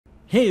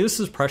Hey, this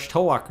is Presh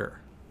Talwalkar.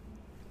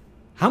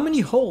 How many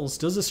holes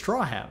does a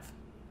straw have?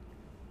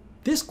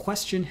 This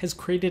question has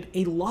created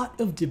a lot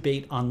of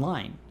debate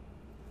online.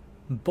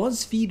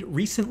 BuzzFeed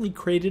recently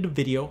created a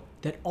video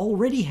that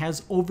already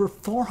has over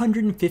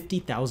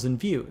 450,000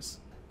 views.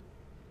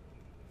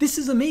 This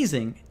is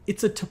amazing.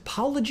 It's a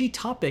topology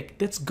topic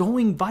that's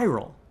going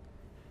viral.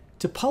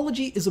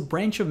 Topology is a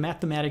branch of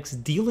mathematics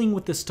dealing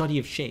with the study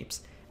of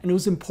shapes, and it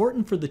was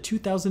important for the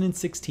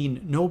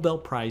 2016 Nobel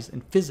Prize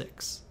in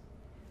Physics.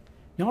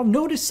 Now, I've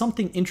noticed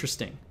something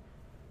interesting.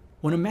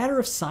 When a matter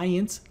of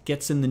science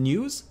gets in the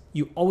news,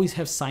 you always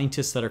have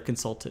scientists that are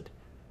consulted.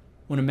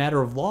 When a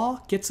matter of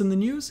law gets in the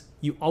news,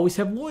 you always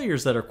have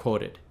lawyers that are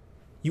quoted.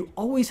 You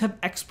always have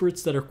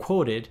experts that are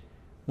quoted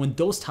when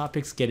those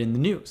topics get in the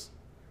news.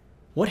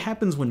 What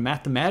happens when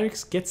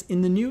mathematics gets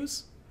in the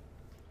news?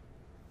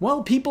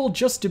 Well, people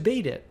just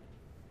debate it.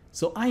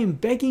 So I am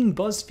begging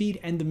BuzzFeed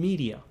and the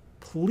media,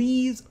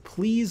 please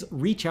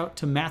reach out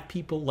to math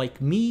people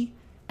like me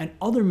and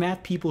other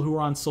math people who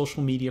are on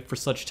social media for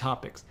such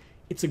topics.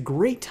 It's a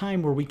great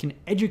time where we can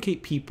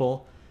educate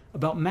people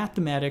about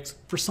mathematics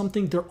for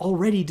something they're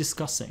already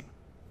discussing.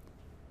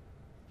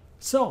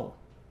 So,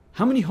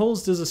 how many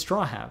holes does a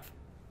straw have?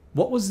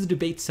 What was the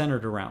debate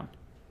centered around?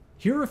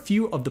 Here are a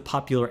few of the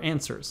popular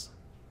answers.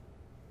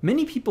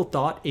 Many people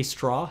thought a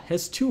straw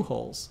has 2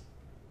 holes.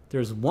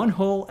 There's one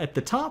hole at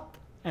the top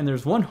and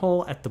there's one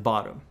hole at the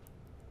bottom.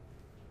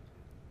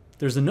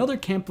 There's another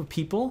camp of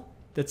people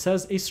that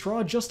says a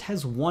straw just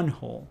has 1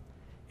 hole.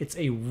 It's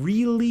a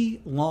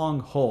really long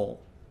hole.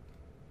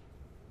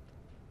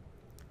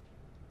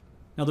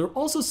 Now, there are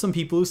also some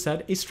people who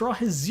said a straw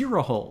has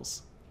 0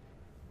 holes.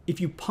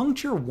 If you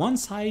puncture one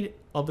side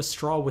of a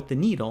straw with the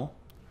needle,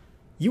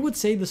 you would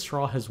say the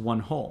straw has 1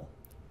 hole.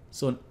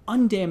 So an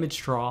undamaged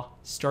straw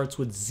starts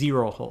with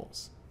 0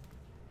 holes.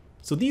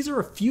 So these are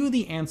a few of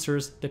the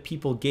answers that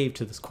people gave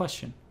to this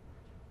question.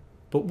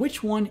 But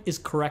which one is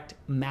correct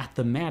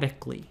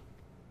mathematically?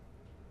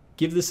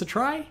 Give this a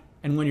try,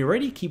 and when you're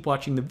ready, keep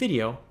watching the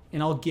video,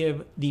 and I'll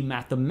give the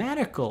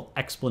mathematical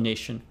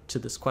explanation to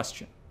this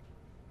question.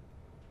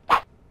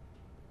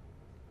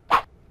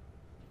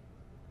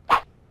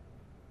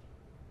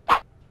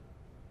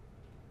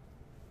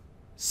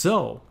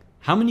 So,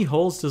 how many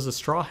holes does a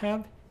straw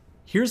have?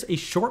 Here's a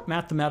short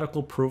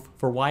mathematical proof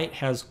for why it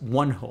has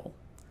 1 hole.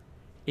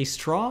 A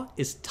straw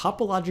is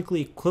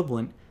topologically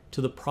equivalent to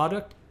the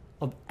product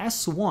of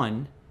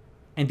S1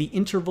 and the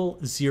interval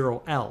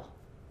 0L,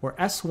 where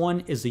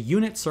S1 is a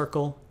unit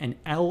circle and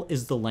L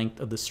is the length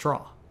of the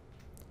straw.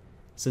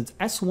 Since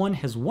S1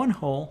 has 1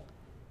 hole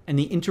and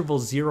the interval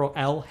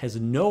 0L has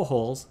no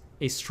holes,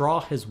 a straw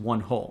has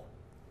 1 hole.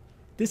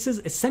 This is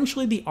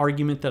essentially the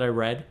argument that I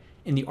read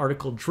in the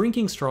article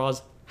Drinking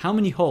Straws, How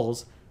Many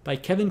Holes by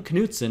Kevin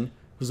Knudson,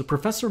 who's a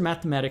professor of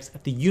mathematics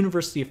at the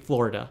University of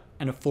Florida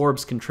and a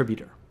Forbes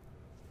contributor.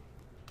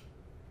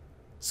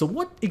 So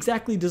what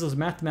exactly does this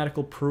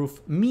mathematical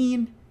proof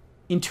mean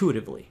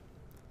intuitively?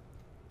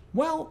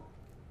 Well,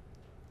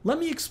 let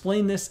me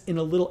explain this in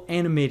a little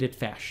animated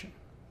fashion.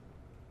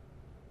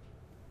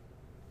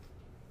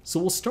 So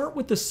we'll start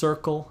with the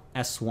circle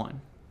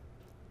S1.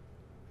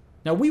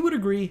 Now we would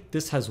agree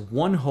this has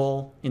 1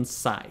 hole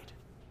inside.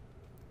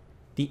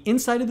 The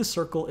inside of the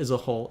circle is a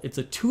hole. It's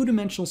a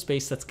 2-dimensional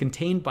space that's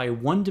contained by a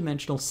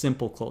 1-dimensional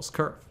simple closed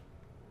curve.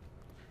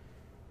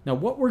 Now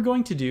what we're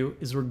going to do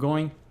is we're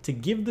going to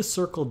give the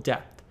circle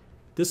depth.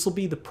 This will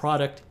be the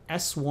product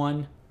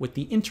S1 with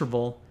the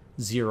interval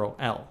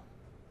 0L.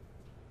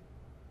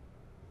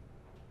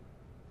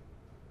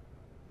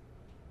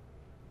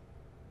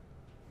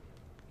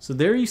 So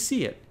there you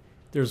see it.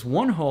 There's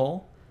 1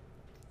 hole,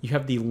 you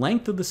have the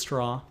length of the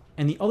straw,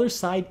 and the other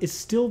side is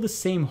still the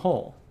same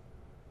hole.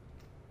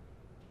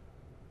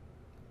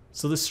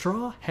 So the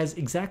straw has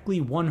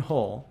exactly 1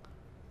 hole,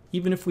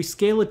 even if we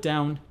scale it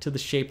down to the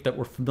shape that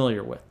we're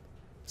familiar with.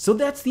 So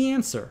that's the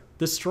answer.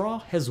 The straw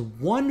has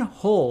 1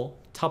 hole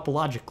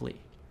topologically.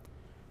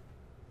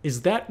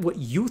 Is that what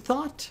you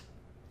thought?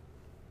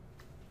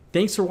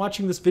 Thanks for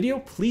watching this video.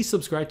 Please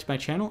subscribe to my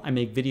channel. I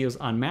make videos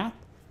on math.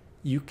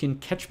 You can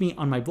catch me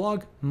on my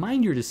blog,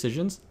 Mind Your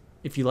Decisions.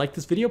 If you like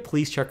this video,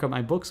 please check out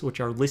my books, which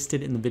are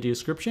listed in the video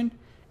description.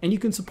 And you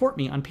can support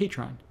me on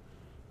Patreon.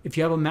 If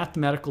you have a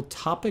mathematical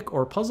topic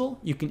or puzzle,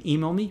 you can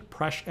email me,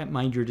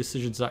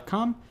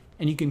 presh@mindyourdecisions.com,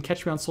 and you can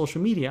catch me on social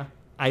media,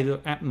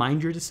 either at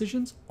Mind Your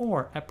Decisions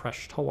or at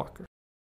Presh Talwalkar.